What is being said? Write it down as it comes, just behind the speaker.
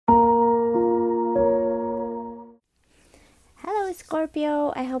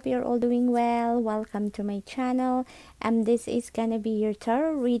Scorpio, I hope you're all doing well. Welcome to my channel. This is gonna be your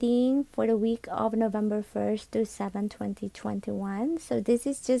tarot reading for the week of November 1st to 7th, 2021. So this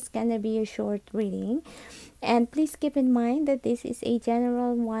is just gonna be a short reading. And please keep in mind that this is a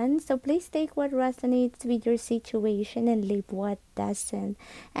general one. So please take what resonates with your situation and leave what doesn't.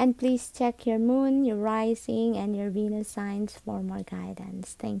 And please check your moon, your rising, and your Venus signs for more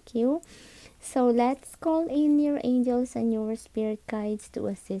guidance. Thank you. So let's call in your angels and your spirit guides to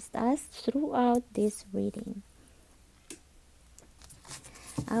assist us throughout this reading.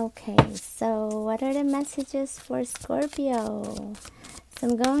 Okay, so what are the messages for Scorpio? So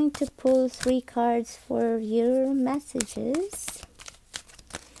I'm going to pull 3 cards for your messages.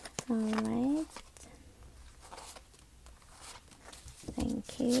 Alright.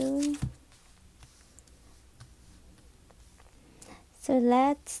 Thank you. So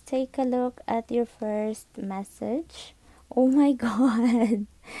let's take a look at your first message. Oh my god,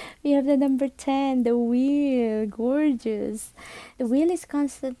 we have the number 10, the wheel. Gorgeous. The wheel is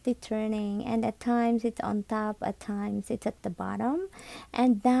constantly turning, and at times it's on top, at times it's at the bottom,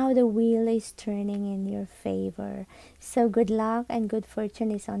 and now the wheel is turning in your favor. So good luck and good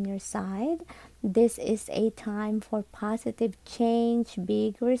fortune is on your side. This is a time for positive change,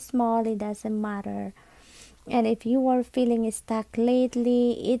 big or small, it doesn't matter. And if you are feeling stuck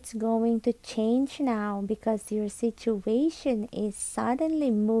lately, it's going to change now because your situation is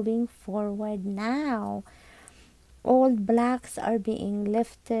suddenly moving forward now. Old blocks are being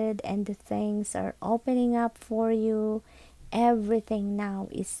lifted and the things are opening up for you. Everything now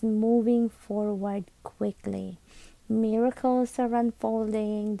is moving forward quickly. Miracles are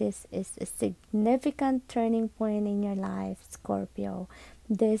unfolding. This is a significant turning point in your life, Scorpio.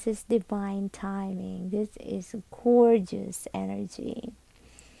 This is divine timing. This is gorgeous energy.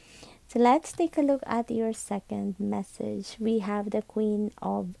 So let's take a look at your second message. We have the Queen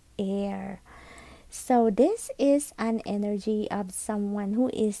of Air. So this is an energy of someone who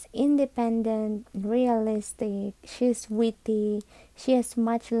is independent, realistic, she's witty, she has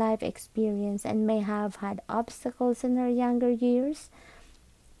much life experience and may have had obstacles in her younger years,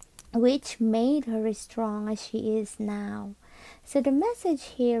 which made her as strong as she is now. So the message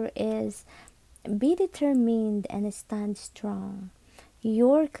here is, be determined and stand strong.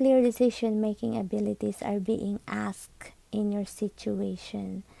 Your clear decision-making abilities are being asked in your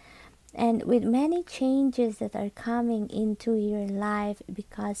situation. And with many changes that are coming into your life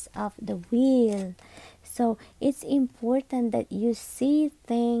because of the wheel. So it's important that you see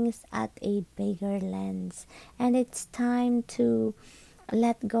things at a bigger lens. And it's time to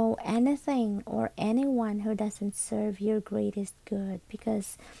let go anything or anyone who doesn't serve your greatest good,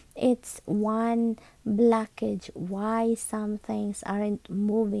 because it's one blockage why some things aren't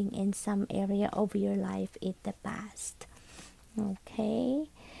moving in some area of your life in the past. Okay,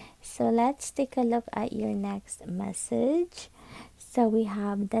 so let's take a look at your next message. So we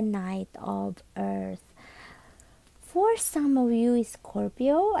have the Knight of Earth. For some of you,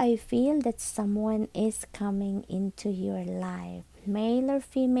 Scorpio, I feel that someone is coming into your life. Male or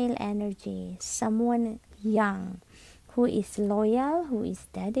female energy, someone young who is loyal, who is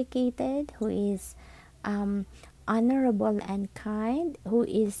dedicated, who is honorable and kind, who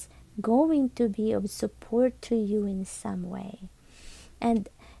is going to be of support to you in some way. And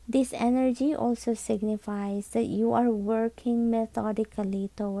this energy also signifies that you are working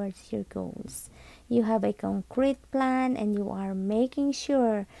methodically towards your goals. You have a concrete plan and you are making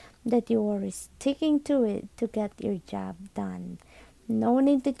sure that you are sticking to it to get your job done. No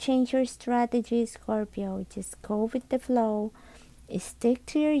need to change your strategy, Scorpio. Just go with the flow. Stick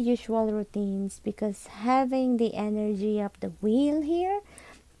to your usual routines, because having the energy of the wheel here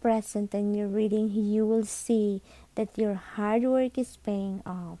present in your reading, you will see that your hard work is paying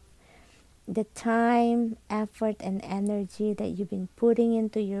off. The time, effort, and energy that you've been putting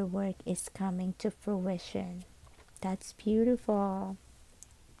into your work is coming to fruition. That's beautiful.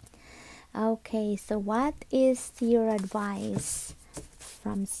 Okay, so what is your advice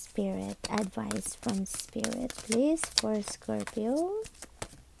from Spirit? Advice from Spirit, please, for Scorpio.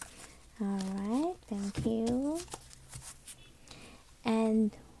 Alright, thank you.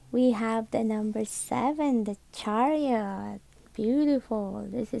 And we have the number 7, the Chariot. Beautiful.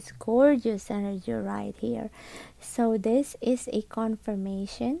 This is gorgeous energy right here. So this is a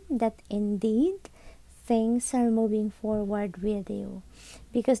confirmation that indeed things are moving forward with you,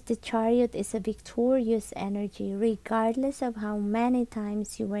 because the Chariot is a victorious energy. Regardless of how many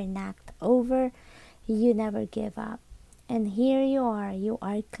times you were knocked over, you never give up. And here you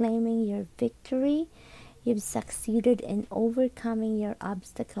are claiming your victory. You've succeeded in overcoming your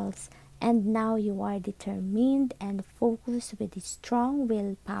obstacles And now you are determined and focused with a strong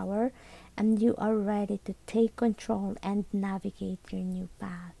willpower, and you are ready to take control and navigate your new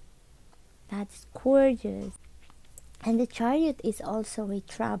path. That's gorgeous. And the Chariot is also a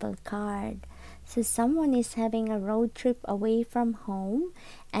travel card. So someone is having a road trip away from home,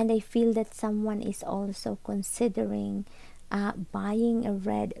 and I feel that someone is also considering buying a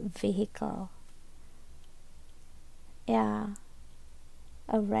red vehicle. Yeah,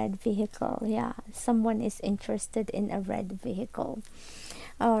 a red vehicle. Yeah, someone is interested in a red vehicle.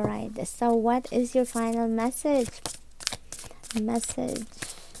 All right. So what is your final message? Message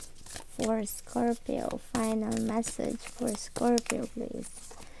for Scorpio. Final message for Scorpio, please.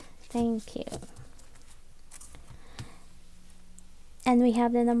 Thank you. And we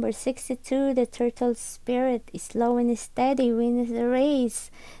have the number 62. The turtle spirit is slow and steady, wins the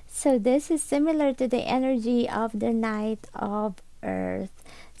race. So this is similar to the energy of the Knight of Earth.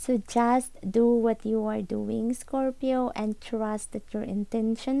 So just do what you are doing, Scorpio, and trust that your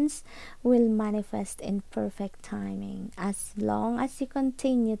intentions will manifest in perfect timing, as long as you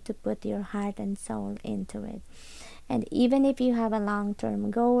continue to put your heart and soul into it. And even if you have a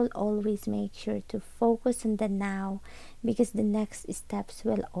long-term goal, always make sure to focus on the now, because the next steps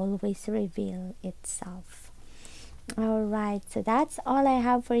will always reveal itself. All right, so that's all I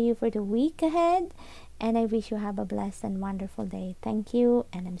have for you for the week ahead, and I wish you have a blessed and wonderful day. Thank you,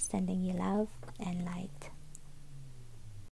 and I'm sending you love and light.